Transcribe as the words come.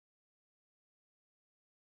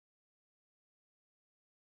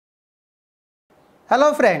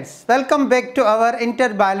Hello friends, welcome back to our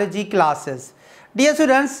interbiology classes. Dear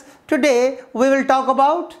students, today we will talk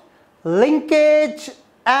about linkage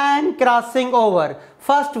and crossing over.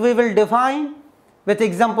 First we will define with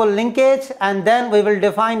example linkage and then we will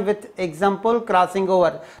define with example crossing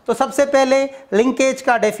over. तो सबसे पहले linkage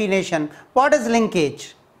का definition. What is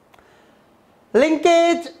linkage?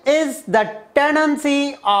 Linkage is the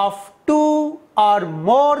tendency of two or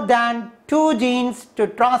more than two genes to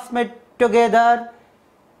transmit together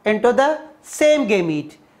into the same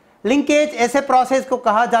gamete. Linkage ऐसे process को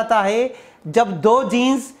कहा जाता है जब दो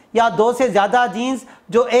जीन्स या दो से ज्यादा जीन्स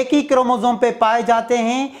जो एक ही क्रोमोसोम पे पाए जाते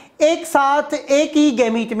हैं एक साथ एक ही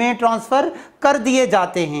गैमीट में ट्रांसफर कर दिए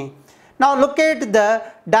जाते हैं. Now look at the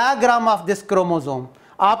diagram of this chromosome.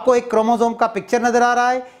 आपको एक क्रोमोसोम का पिक्चर नजर आ रहा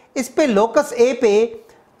है. इस पे लोकस ए पे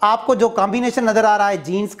आपको जो कॉम्बिनेशन नजर आ रहा है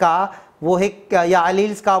जीन्स का वो है या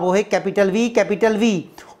एलील्स का वो है कैपिटल वी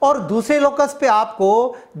और दूसरे लोकस पे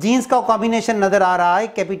आपको जीन्स का कॉम्बिनेशन नजर आ रहा है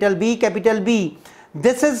capital B.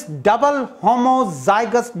 This is double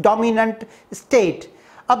homozygous dominant state.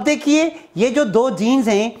 अब देखिए ये जो दो जीन्स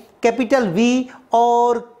हैं कैपिटल वी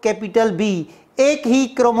और कैपिटल बी एक ही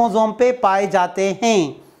क्रोमोसोम पे पाए जाते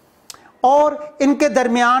हैं और इनके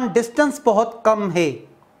दरमियान डिस्टेंस बहुत कम है.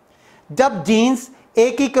 जब जीन्स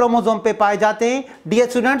एक ही क्रोमोसोम पे पाए जाते हैं, dear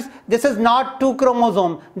students, this is not to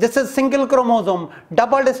chromosome, this is single chromosome,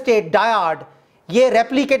 double state died. ये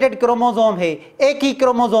रेप्लिकेटेड क्रोमोसोम है, एक ही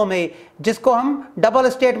क्रोमोसोम है जिसको हम डबल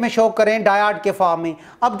स्टेट में शो करें डायड के फॉर्म में.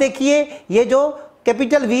 अब देखिए ये जो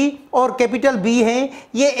कैपिटल वी और कैपिटल बी है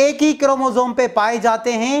ये एक ही क्रोमोसोम पे पाए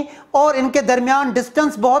जाते हैं और इनके दरमियान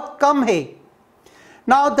डिस्टेंस बहुत कम है.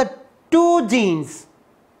 Now the two jeans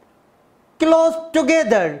close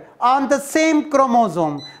together on the same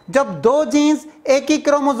chromosome. जब दो जीन्स एक ही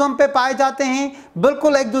क्रोमोसोम पे पाए जाते हैं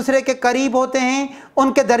बिल्कुल एक दूसरे के करीब होते हैं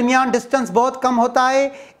उनके दरमियान डिस्टेंस बहुत कम होता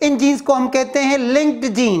है. इन जीन्स को हम कहते हैं linked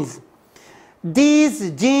genes. These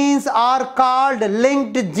genes are called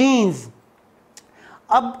linked genes.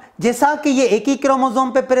 अब जैसा कि ये एक ही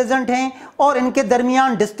क्रोमोसोम पे प्रेजेंट हैं और इनके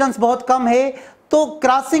दरमियान डिस्टेंस बहुत कम है तो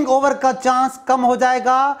क्रॉसिंग ओवर का चांस कम हो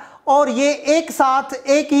जाएगा और ये एक साथ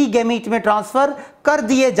एक ही गैमीट में ट्रांसफर कर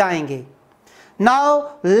दिए जाएंगे. Now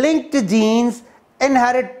linked genes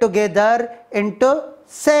inherit together into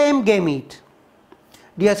same gamete.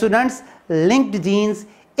 Dear students, linked genes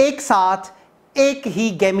एक साथ एक ही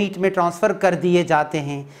गैमीट में ट्रांसफर कर दिए जाते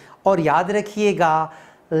हैं और याद रखिएगा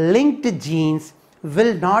linked genes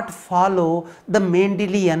will not follow the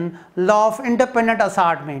Mendelian law of independent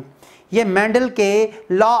assortment. ये मेंडल के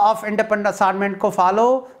लॉ ऑफ इंडिपेंडेंट असॉर्टमेंट को फॉलो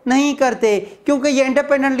नहीं करते क्योंकि ये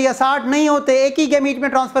इंडिपेंडेंटली असॉर्ट नहीं होते, एक ही गैमीट में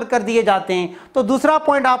ट्रांसफर कर दिए जाते हैं. तो दूसरा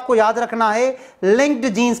पॉइंट आपको याद रखना है लिंक्ड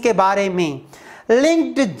जीन्स के बारे में.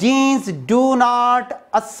 Linked genes do not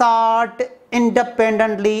assort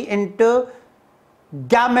independently into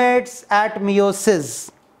gametes eight meiosis.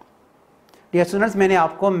 Dear students, मैंने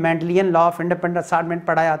आपको Mendelian law of independent assortment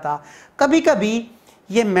पढ़ाया था. कभी कभी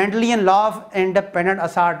ये Mendelian law of independent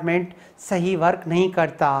assortment सही वर्क नहीं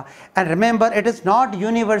करता. And remember it is not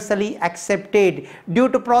universally accepted due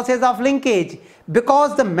to process of linkage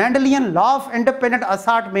because the Mendelian law of independent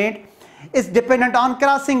assortment is dependent on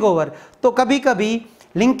crossing over. तो कभी कभी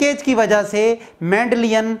लिंकेज की वजह से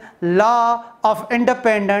Mendelian law of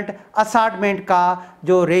independent assortment का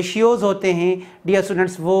जो रेशियोज होते हैं डियर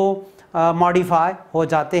स्टूडेंट्स वो मॉडिफाई हो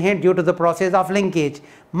जाते हैं due to the process of linkage.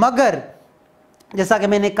 मगर जैसा कि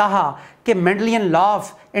मैंने कहा कि Mendelian law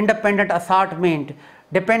of independent assortment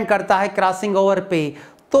depend करता है क्रॉसिंग ओवर पे.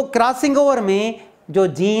 तो क्रॉसिंग ओवर में जो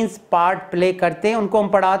जीन्स पार्ट प्ले करते हैं उनको हम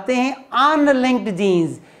पढ़ाते हैं अनलिंक्ड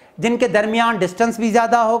जीन्स जिनके दरमियान डिस्टेंस भी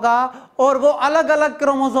ज़्यादा होगा और वो अलग अलग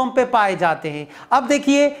क्रोमोसोम पे पाए जाते हैं. अब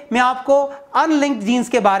देखिए मैं आपको अनलिंक्ड जीन्स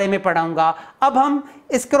के बारे में पढ़ाऊंगा. अब हम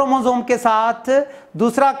इस क्रोमोसोम के साथ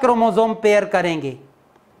दूसरा क्रोमोसोम पेयर करेंगे.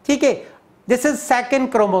 ठीक है, दिस इज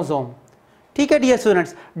सेकेंड क्रोमोसोम. ठीक है dear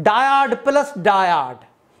students, died plus died,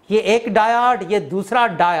 ये एक डायड ये दूसरा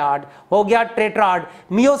डायड हो गया टेट्राड.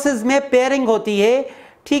 मियोसिस में पेयरिंग होती है.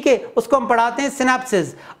 ठीक है, उसको हम पढ़ाते हैं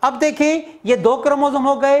सिनेप्सिस. अब देखें ये दो क्रोमोसोम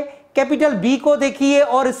हो गए. कैपिटल बी को देखिए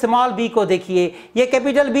और स्मॉल बी को देखिए. ये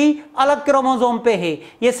कैपिटल बी अलग क्रोमोसोम पे है,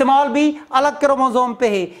 ये स्मॉल बी अलग क्रोमोसोम पे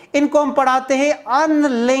है. इनको हम पढ़ाते हैं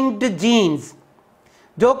अनलिंक्ड जीन्स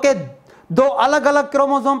जो कि दो अलग अलग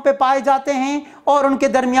क्रोमोसोम पे पाए जाते हैं और उनके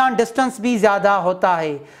दरमियान डिस्टेंस भी ज्यादा होता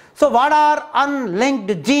है. So what are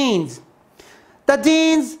unlinked jeans? The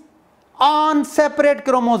jeans on separate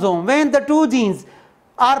chromosome when the two jeans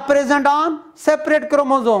are present on separate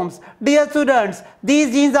chromosomes. Dear students,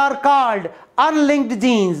 these genes are called unlinked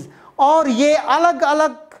genes और ये अलग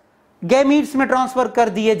अलग गैमीट्स में ट्रांसफर कर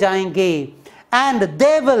दिए जाएंगे. and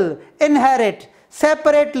they will inherit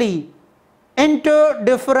separately into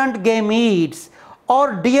different gametes.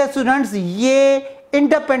 और dear students ये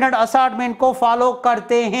इंडिपेंडेंट असार्टमेंट को फॉलो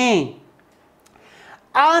करते हैं.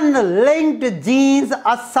 Unlinked genes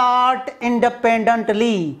assort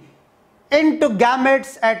independently into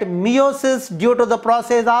gametes at meiosis due to the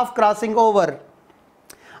process of crossing over.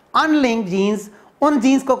 Unlinked genes उन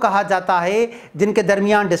jeans को कहा जाता है जिनके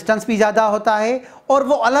दरमियान डिस्टेंस भी ज़्यादा होता है और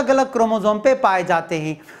वो अलग अलग क्रोमोसोम पे पाए जाते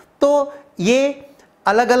हैं. तो ये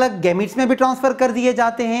अलग अलग गैमीट्स में भी ट्रांसफ़र कर दिए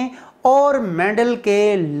जाते हैं और मेंडल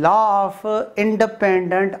के लॉ ऑफ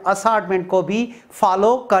इंडिपेंडेंट असॉर्टमेंट को भी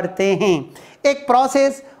फॉलो करते हैं. एक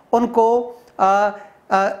प्रोसेस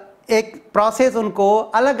उनको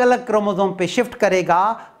अलग अलग क्रोमोसोम पे शिफ्ट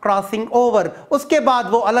करेगा क्रॉसिंग ओवर. उसके बाद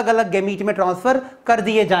वो अलग अलग गैमीट में ट्रांसफर कर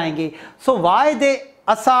दिए जाएंगे. So why they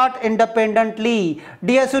assort independently?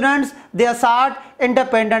 Dear students, they assort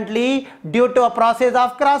independently due to a process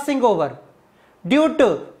of crossing over. Due to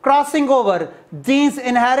crossing over, genes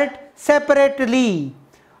inherit separately.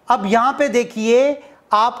 अब यहां पे देखिए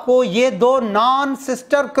आपको ये दो नॉन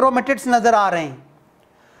सिस्टर क्रोमेटिड्स नजर आ रहे हैं.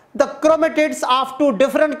 The chromatids of two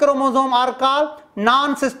different chromosomes are called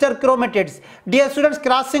non-sister chromatids. Dear students,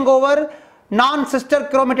 crossing over non-sister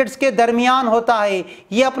chromatids के दरमियान होता है.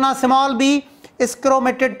 ये अपना स्मॉल बी इस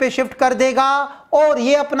क्रोमेटिड पे शिफ्ट कर देगा और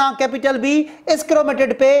ये अपना कैपिटल बी इस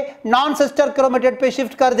क्रोमेटिड पे नॉन सिस्टर क्रोमेटिड पे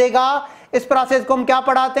शिफ्ट कर देगा. इस प्रोसेस को हम क्या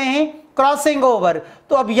पढ़ाते हैं? Crossing over.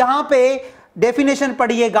 तो अब यहां पे डेफिनेशन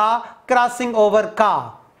पढ़िएगा क्रॉसिंग ओवर का.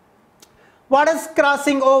 What is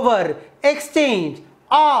crossing over? Exchange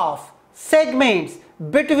of segments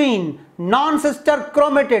between non-sister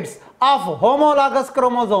chromatids of homologous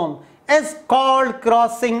chromosome is called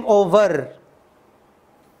crossing over.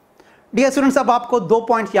 Dear students, अब आपको 2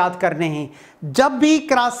 पॉइंट्स याद करने हैं. जब भी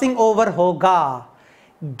क्रॉसिंग ओवर होगा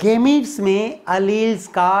गेमीट्स में अलील्स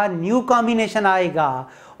का न्यू कॉम्बिनेशन आएगा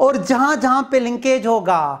और जहां जहां पे लिंकेज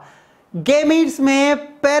होगा गेमीट्स में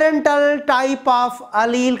पेरेंटल टाइप ऑफ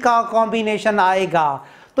अलील का कॉम्बिनेशन आएगा.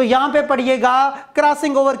 तो यहां पे पढ़िएगा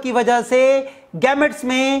क्रॉसिंग ओवर की वजह से गैमेट्स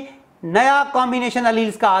में नया कॉम्बिनेशन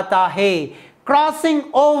अलील्स का आता है. Crossing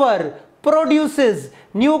over produces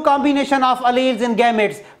new combination of alleles in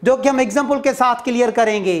gametes, जो कि हम एग्जांपल के साथ क्लियर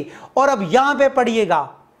करेंगे. और अब यहां पे पढ़िएगा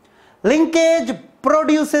linkage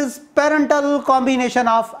produces parental combination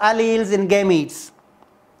of alleles in gametes.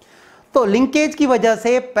 तो लिंकेज की वजह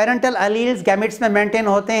से पेरेंटल अलील्स गैमेट्स में मेंटेन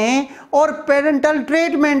होते हैं और पेरेंटल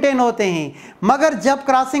ट्रेट मेंटेन होते हैं. मगर जब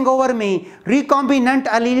क्रॉसिंग ओवर में रिकॉम्बिनेंट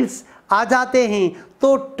अलील्स आ जाते हैं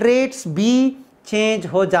तो ट्रेट्स भी चेंज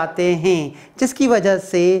हो जाते हैं, जिसकी वजह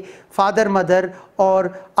से फादर मदर और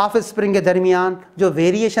ऑफस्प्रिंग के दरमियान जो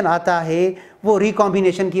वेरिएशन आता है वो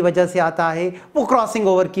रिकॉम्बिनेशन की वजह से आता है, वो क्रॉसिंग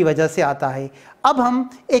ओवर की वजह से आता है. अब हम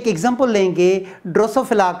एक एग्जांपल लेंगे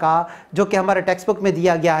ड्रोसोफिला का, जो कि हमारे टेक्स्ट बुक में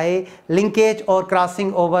दिया गया है लिंकेज और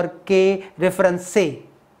क्रॉसिंग ओवर के रेफरेंस से.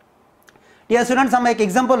 डियर स्टूडेंट्स, हम एक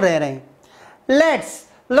एग्जांपल ले रहे हैं. Let's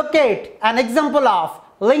look at an example of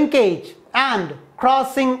linkage and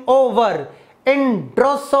crossing over in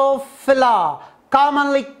Drosophila,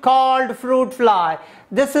 commonly called fruit fly.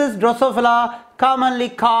 This is Drosophila, commonly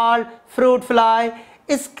called fruit fly.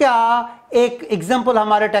 इसका एक एग्जाम्पल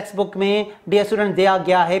हमारे टेक्स्ट बुक में डियर स्टूडेंट दिया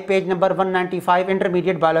गया है page number 195,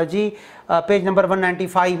 intermediate biology page number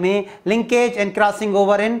 195 में linkage and crossing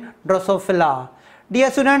over in Drosophila.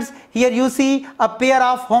 Dear students, here you see a pair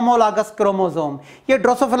of homologous chromosome. ये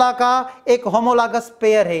Drosophila का एक homologous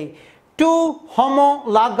pair है. Two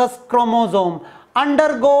homologous chromosome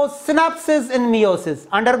undergo synapses in meiosis.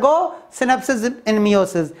 Undergo synapses in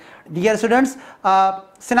meiosis. Dear students,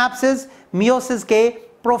 synapses meiosis के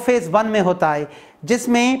prophase 1 में होता है,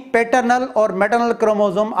 जिसमें paternal और मैटरनल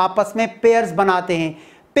क्रोमोसोम आपस में पेयर्स बनाते हैं.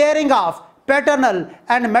 Pairing of paternal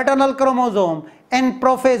and maternal chromosome in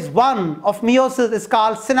prophase 1 of meiosis is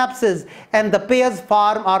called synapses and the pairs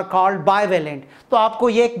form are called bivalent. तो आपको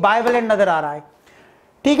ये एक bivalent नजर आ रहा है.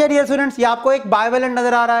 ठीक है डियर स्टूडेंट्स, ये आपको एक बाइवेलेंट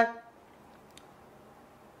नजर आ रहा है.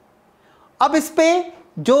 अब इस पे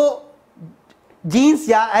जो जीन्स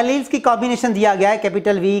या एलील्स की कॉम्बिनेशन दिया गया है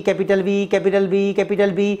capital V capital V capital V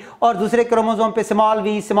capital V और दूसरे क्रोमोसोम पे small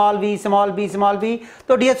V small V small V small we.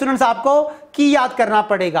 तो डियर स्टूडेंट्स, आपको की याद करना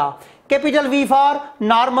पड़ेगा. Capital V for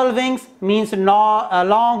normal wings means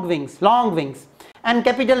long wings and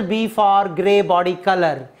capital B for gray body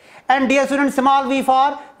color. And dear students, small v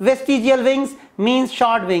for vestigial wings means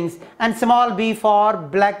short wings and small b for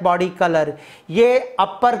black body color. ये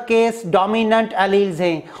upper case dominant alleles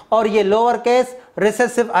हैं और ये lower case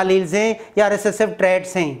recessive alleles हैं या recessive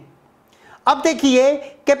traits हैं. अब देखिए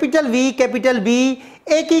capital V capital B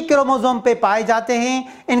एक ही क्रोमोसोम पे पाए जाते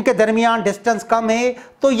हैं, इनके दरमियान डिस्टेंस कम है,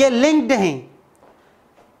 तो ये लिंक्ड हैं।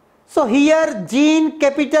 So here gene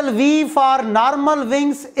capital V for normal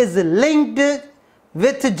wings is linked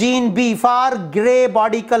with gene B for grey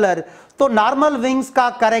body colour. तो नॉर्मल विंग्स का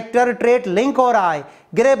कैरेक्टर ट्रेट लिंक हो रहा है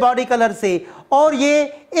ग्रे बॉडी कलर से, और ये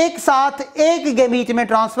एक साथ एक गैमीट में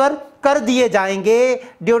ट्रांसफर कर दिए जाएंगे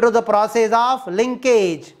due to the process of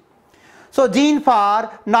linkage. So gene for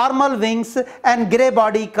normal wings and gray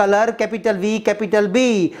body color capital V capital B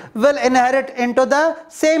will inherit into the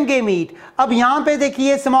same gamete। अब यहाँ पे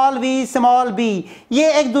देखिए small v small b ये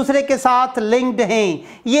एक दूसरे के साथ linked हैं,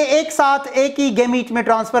 ये एक साथ एक ही gamete में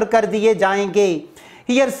ट्रांसफर कर दिए जाएंगे।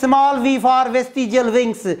 Here small v for vestigial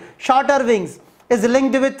wings shorter wings is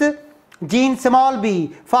linked with gene small B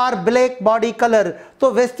for black body colour. तो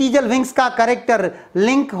वेस्टिजियल विंग्स का कैरेक्टर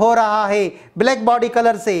लिंक हो रहा है ब्लैक बॉडी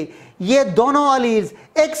कलर से, ये दोनों अलील्स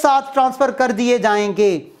एक साथ ट्रांसफर कर दिए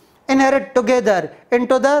जाएंगे inherit together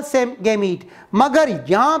into the same gamete. मगर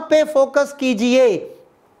यहां पे फोकस कीजिए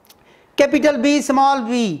कैपिटल बी स्मॉल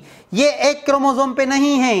बी ये एक क्रोमोसोम पे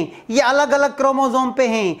नहीं है, ये अलग अलग क्रोमोसोम पे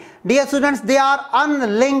हैं। Dear students they are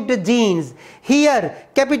unlinked jeans. Here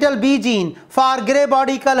capital B gene for grey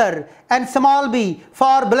body colour and small b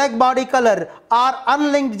for black body color are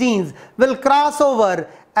unlinked genes will cross over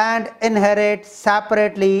and inherit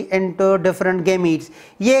separately into different gametes।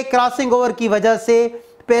 ये crossing over की वजह से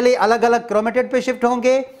पहले अलग अलग chromatid पे shift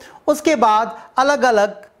होंगे, उसके बाद अलग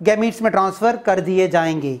अलग गैमीट्स में ट्रांसफर कर दिए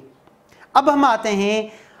जाएंगे। अब हम आते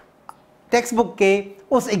हैं टेक्स्ट बुक के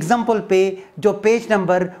उस एग्जाम्पल पे जो पेज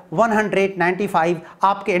नंबर 195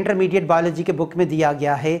 आपके इंटरमीडिएट बायोलॉजी के बुक में दिया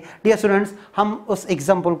गया है। डियर स्टूडेंट्स हम उस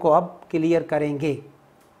एग्जाम्पल को अब क्लियर करेंगे।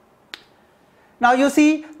 Now you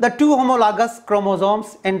see the two homologous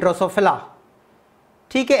chromosomes in Drosophila.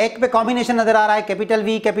 ठीक है, एक पे कॉम्बिनेशन नजर आ रहा है capital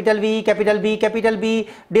V capital V capital B capital B.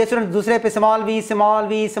 Dear students दूसरे पे small V small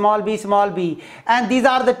V small B small B and these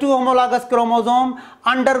are the two homologous chromosome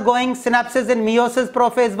undergoing synapses in meiosis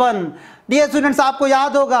prophase 1। Dear students आपको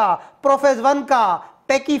याद होगा prophase 1 का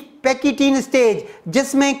पैकिटीन stage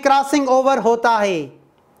जिसमें crossing over होता है,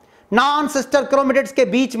 non sister chromatids के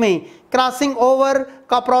बीच में क्रॉसिंग ओवर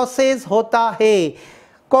का प्रोसेस होता है।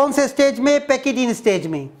 कौन से स्टेज में? पैकिटीन स्टेज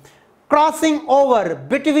में। Crossing over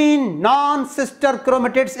between non sister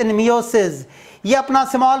chromatids इन मियोसिस। ये अपना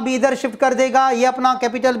स्मॉल बी इधर शिफ्ट कर देगा, ये अपना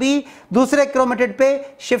कैपिटल बी दूसरे क्रोमेटिड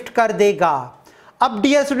पे शिफ्ट कर देगा। अब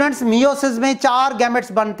डियर स्टूडेंट्स मियोसिस में 4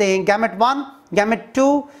 गैमेट्स बनते हैं, gamete 1 gamete 2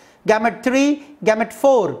 gamete 3 gamete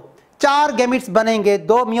 4। 4 gametes बनेंगे,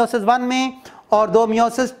 2 मियोसिस 1 में और 2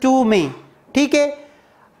 मियोसिस 2 में। ठीक है,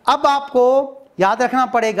 अब आपको याद रखना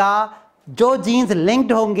पड़ेगा जो जीन्स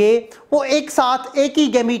लिंक्ड होंगे वो एक साथ एक ही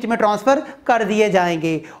गैमीट में ट्रांसफर कर दिए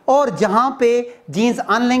जाएंगे, और जहां पे जीन्स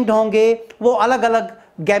अनलिंक्ड होंगे वो अलग अलग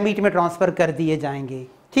गैमीट में ट्रांसफर कर दिए जाएंगे।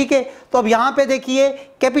 ठीक है, तो अब यहां पे देखिए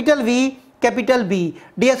capital V capital B.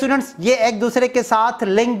 Dear students ये एक दूसरे के साथ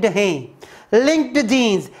लिंक्ड हैं। Linked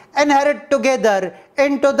genes inherit together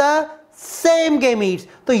into the same gametes.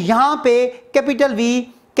 तो यहां पे capital V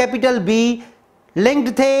capital be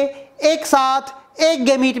linked थे, एक साथ एक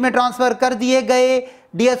गैमीट में ट्रांसफर कर दिए गए।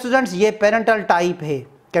 डियर स्टूडेंट्स ये पेरेंटल टाइप है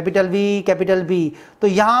कैपिटल वी कैपिटल बी। तो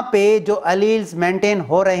यहाँ पे जो एलील्स मेंटेन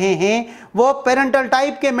हो रहे हैं वो पेरेंटल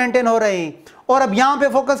टाइप के मेंटेन हो रहे हैं। और अब यहाँ पे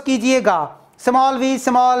फोकस कीजिएगा स्मॉल वी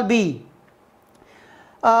स्मॉल बी,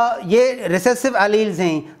 ये रिसेसिव एलील्स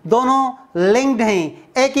हैं, दोनों लिंक्ड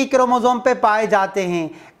हैं, एक ही क्रोमोसोम पे पाए जाते हैं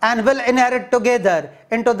and will inherit together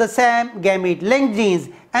into the same gamete. Linked genes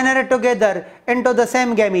inherit together into the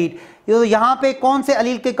same gamete. तो यहाँ पे कौन से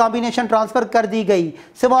एलील के कॉम्बिनेशन ट्रांसफर कर दी गई?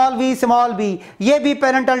 Small V small B. ये भी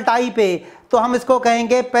पेरेंटल टाइप है तो हम इसको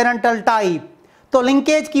कहेंगे पेरेंटल टाइप। तो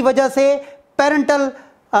लिंकेज की वजह से पेरेंटल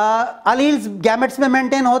एलील्स गैमेट्स में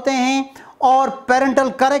मेंटेन होते हैं और पेरेंटल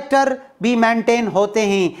कैरेक्टर भी मेंटेन होते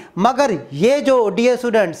हैं। मगर ये जो डियर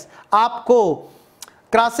स्टूडेंट्स आपको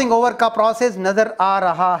क्रॉसिंग ओवर का प्रोसेस नजर आ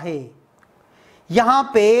रहा है, यहाँ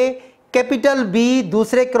पे कैपिटल बी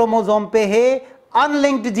दूसरे क्रोमोसोम पे है,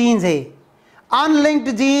 अनलिंक्ड जीन्स है। Unlinked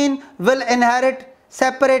gene will inherit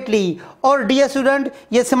separately, और डियर स्टूडेंट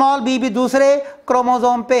ये स्मॉल बी भी दूसरे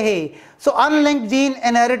क्रोमोसोम पे है। सो अनलिंक्ड जीन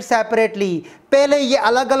इनहेरिट सेपरेटली। पहले ये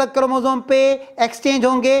अलग अलग क्रोमोसोम पे एक्सचेंज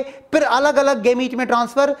होंगे, फिर अलग अलग गैमीट में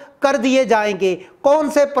ट्रांसफर कर दिए जाएंगे। कौन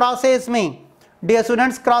से प्रोसेस में? डियर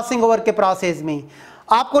स्टूडेंट्स क्रॉसिंग ओवर के प्रोसेस में।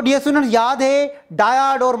 आपको डियर स्टूडेंट्स याद है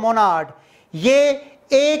डायड और मोनाड, ये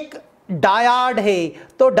एक डायाड है,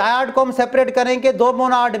 तो डायाड को हम सेपरेट करेंगे दो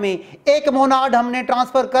मोनाड में। एक मोनाड हमने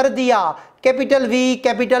ट्रांसफर कर दिया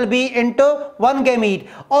capital B into one gamete.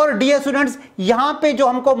 और डियर स्टूडेंट्स, यहां पे जो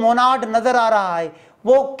हमको मोनाड नजर आ रहा है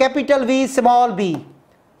वो कैपिटल वी स्मॉल बी,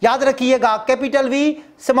 याद रखिएगा, capital V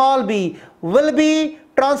small B will be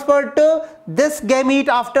transfer to this gamete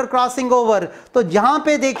after crossing over. तो यहां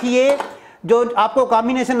पे देखिए जो आपको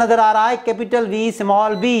कॉम्बिनेशन नजर आ रहा है कैपिटल वी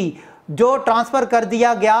स्मॉल बी, जो ट्रांसफर कर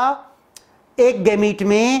दिया गया एक गैमीट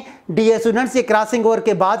में। डियर स्टूडेंट्स, ये क्रॉसिंग ओवर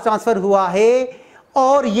के बाद ट्रांसफर हुआ है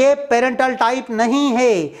और ये पेरेंटल टाइप नहीं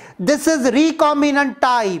है, this is recombinant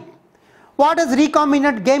type. What is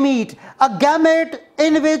recombinant gamete? A gamete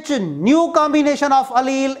in which new combination of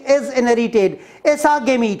allele is inherited. ऐसा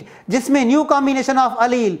gamete जिसमें new combination of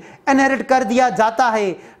allele inherit कर दिया जाता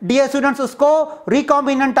है, डियर स्टूडेंट्स, उसको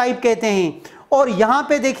recombinant टाइप कहते हैं। और यहां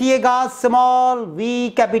पे देखिएगा small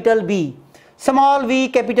v capital B, small v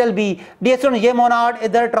capital B, dear student ये मोनाड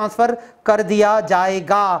इधर ट्रांसफर कर दिया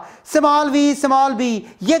जाएगा। स्मॉल v,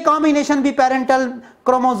 ये कॉम्बिनेशन भी पेरेंटल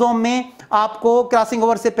क्रोमोसोम में आपको क्रॉसिंग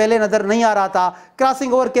ओवर से पहले नजर नहीं आ रहा था,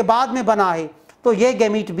 क्रॉसिंग ओवर के बाद में बना है। तो ये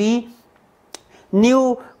गैमीट भी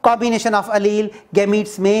new combination of Aleel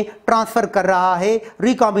gametes में ट्रांसफर कर रहा है,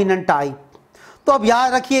 रिकॉम्बिनेंट टाइप। तो अब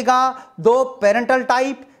याद रखिएगा दो पेरेंटल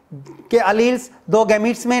टाइप के अलील्स दो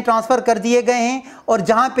गैमीट्स में ट्रांसफर कर दिए गए हैं और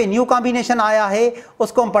जहां पे न्यू कॉम्बिनेशन आया है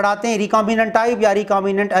उसको हम पढ़ाते हैं रिकॉम्बिनेंट टाइप या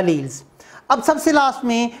रिकॉम्बिनेंट अलील्स। अब सबसे लास्ट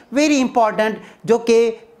में वेरी इंपॉर्टेंट, जो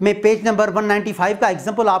कि मैं पेज नंबर 195 का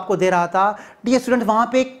एग्जांपल आपको दे रहा था, डियर स्टूडेंट, वहां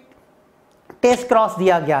पे एक टेस्ट क्रॉस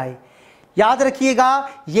दिया गया है। याद रखिएगा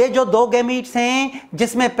ये जो दो गैमीट्स हैं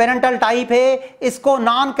जिसमें पेरेंटल टाइप है इसको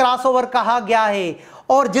नॉन क्रॉसओवर कहा गया है,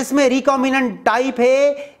 और जिसमें रिकॉम्बिनेंट टाइप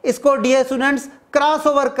है इसको डियर स्टूडेंट्स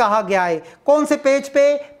क्रॉसओवर कहा गया है। कौन से पेज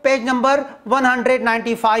पे? पेज नंबर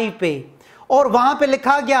 195 पे। और वहां पे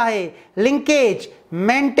लिखा गया है linkage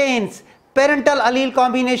maintains parental allele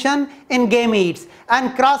combination in gametes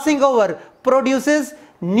and crossing over produces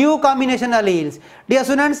new combination alleles. Dear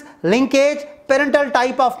students, linkage parental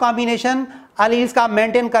type of combination alleles का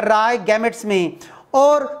maintain कर रहा है gametes में,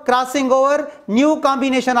 और crossing over new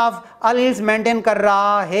combination of alleles maintain कर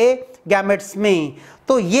रहा है gametes में।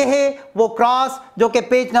 तो ये है वो क्रॉस जो कि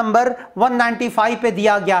पेज नंबर 195 पे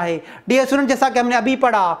दिया गया है। डियर स्टूडेंट, जैसा कि हमने अभी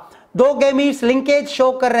पढ़ा, दो गैमीट्स लिंकेज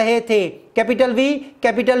शो कर रहे थे, capital V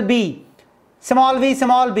capital B, small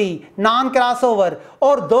B non crossover,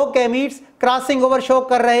 और दो गैमीट्स क्रॉसिंग ओवर शो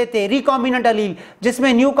कर रहे थे, रिकॉम्बिनेंट अलील,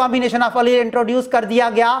 जिसमें new combination of Aleel introduce कर दिया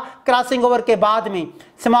गया क्रॉसिंग ओवर के बाद में,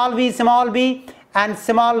 small B and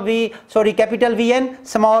capital V and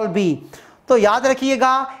small B. तो याद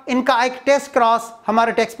रखिएगा इनका एक टेस्ट क्रॉस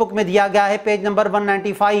हमारे टेक्स्ट बुक में दिया गया है पेज नंबर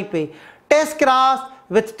 195 पे, test cross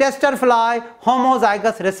with tester fly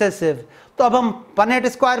homozygous recessive. तो अब हम पनेट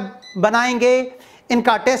स्क्वायर बनाएंगे,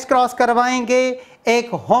 इनका टेस्ट क्रॉस करवाएंगे एक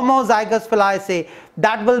होमोजाइगस फ्लाई से,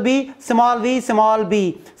 that will be small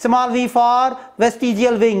B for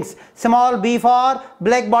vestigial wings, small B for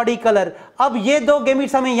black body colour. अब ये दो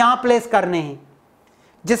गैमीट्स हमें यहां प्लेस करने हैं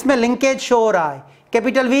जिसमें लिंकेज शो हो रहा है,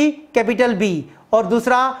 कैपिटल वी कैपिटल बी और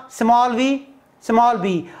दूसरा स्मॉल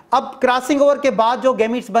बी। अब क्रॉसिंग ओवर के बाद जो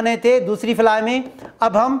गैमीट्स बने थे दूसरी फ्लाई में,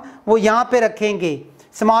 अब हम वो यहां पे रखेंगे,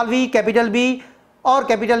 स्मॉल वी कैपिटल बी और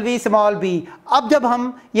कैपिटल वी स्मॉल बी। अब जब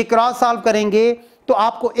हम ये क्रॉस सॉल्व करेंगे तो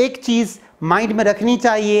आपको एक चीज़ माइंड में रखनी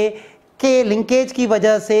चाहिए कि लिंकेज की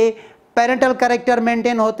वजह से पेरेंटल कैरेक्टर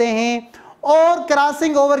मेंटेन होते हैं और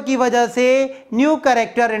क्रॉसिंग ओवर की वजह से न्यू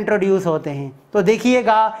कैरेक्टर इंट्रोड्यूस होते हैं। तो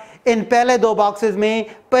देखिएगा इन पहले दो बॉक्सेस में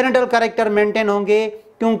पेरेंटल कैरेक्टर मेंटेन होंगे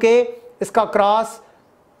क्योंकि इसका क्रॉस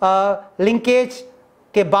लिंकेज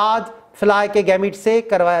के बाद फ्लाई के गैमीट से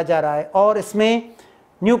करवाया जा रहा है, और इसमें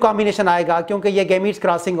न्यू कॉम्बिनेशन आएगा क्योंकि ये गैमीट्स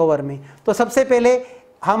क्रॉसिंग ओवर में। तो सबसे पहले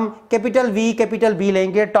हम कैपिटल बी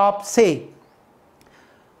लेंगे टॉप से,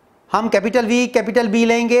 हम कैपिटल बी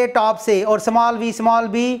लेंगे टॉप से और स्मॉल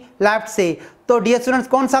बी लेफ्ट से। तो डियर स्टूडेंट्स,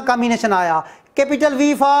 कौन सा कॉम्बिनेशन आया? Capital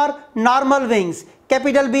V for normal wings,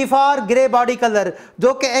 capital B for grey body colour,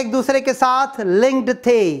 जो कि एक दूसरे के साथ लिंक्ड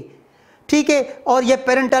थे, ठीक है, और ये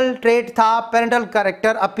पेरेंटल ट्रेट था, पेरेंटल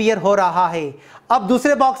कैरेक्टर अपीयर हो रहा है। अब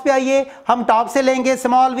दूसरे बॉक्स पे आइए, हम टॉप से लेंगे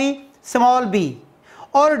स्मॉल बी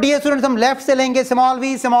और डियर स्टूडेंट्स हम लेफ्ट से लेंगे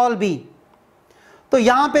स्मॉल बी। तो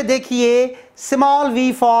यहां पे देखिए small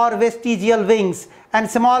we for vestigial wings and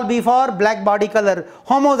small B for black body colour,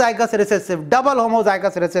 homozygous recessive, double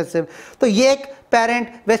homozygous recessive. तो ये एक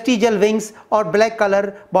पेरेंट वेस्टिजियल विंग्स और ब्लैक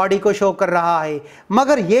कलर बॉडी को शो कर रहा है।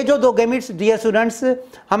 मगर ये जो दो गैमीट्स डियर स्टूडेंट्स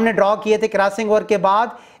हमने ड्रॉ किए थे क्रॉसिंग ओवर के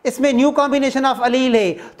बाद, इसमें न्यू कॉम्बिनेशन ऑफ अलील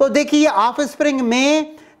है। तो देखिए ऑफ स्प्रिंग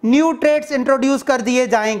में न्यू ट्रेट्स इंट्रोड्यूस कर दिए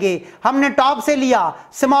जाएंगे। हमने टॉप से लिया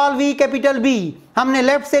स्मॉल वी कैपिटल बी, हमने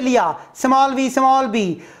लेफ्ट से लिया स्मॉल वी स्मॉल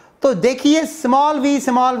बी। तो देखिए small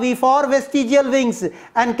we for vestigial wings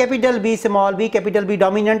and capital B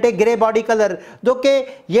dominant है ग्रे बॉडी कलर, जो कि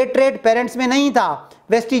ये ट्रेट पेरेंट्स में नहीं था।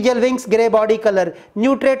 Vestigial wings grey body colour,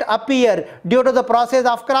 new trait appear due to the process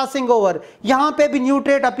of crossing over. यहां पे भी न्यू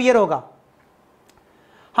ट्रेट अपीयर होगा।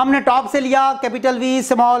 हमने टॉप से लिया कैपिटल वी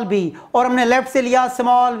स्मॉल बी और हमने लेफ्ट से लिया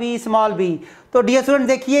स्मॉल वी। तो डियर स्टूडेंट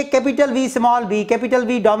देखिए कैपिटल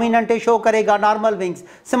वी डोमिनेंट शो करेगा normal wings,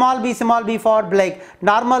 small B for black,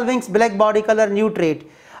 normal wings black body colour new trait.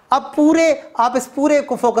 अब पूरे आप इस पूरे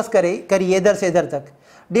को फोकस करिए इधर से इधर तक।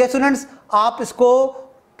 डियर स्टूडेंट्स आप इसको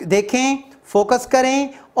देखें, फोकस करें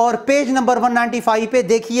और पेज नंबर 195 पे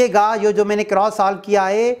देखिएगा ये जो मैंने क्रॉस सॉल्व किया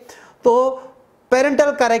है। तो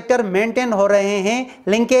पेरेंटल कैरेक्टर मेंटेन हो रहे हैं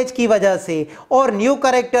लिंकेज की वजह से और न्यू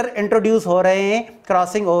कैरेक्टर इंट्रोड्यूस हो रहे हैं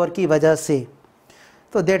क्रॉसिंग ओवर की वजह से।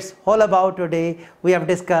 तो that's all about today. We have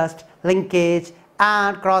discussed linkage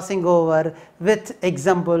and crossing over with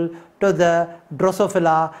example to the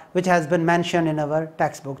Drosophila which has been mentioned in our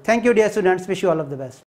textbook. Thank you dear students, wish you all of the best.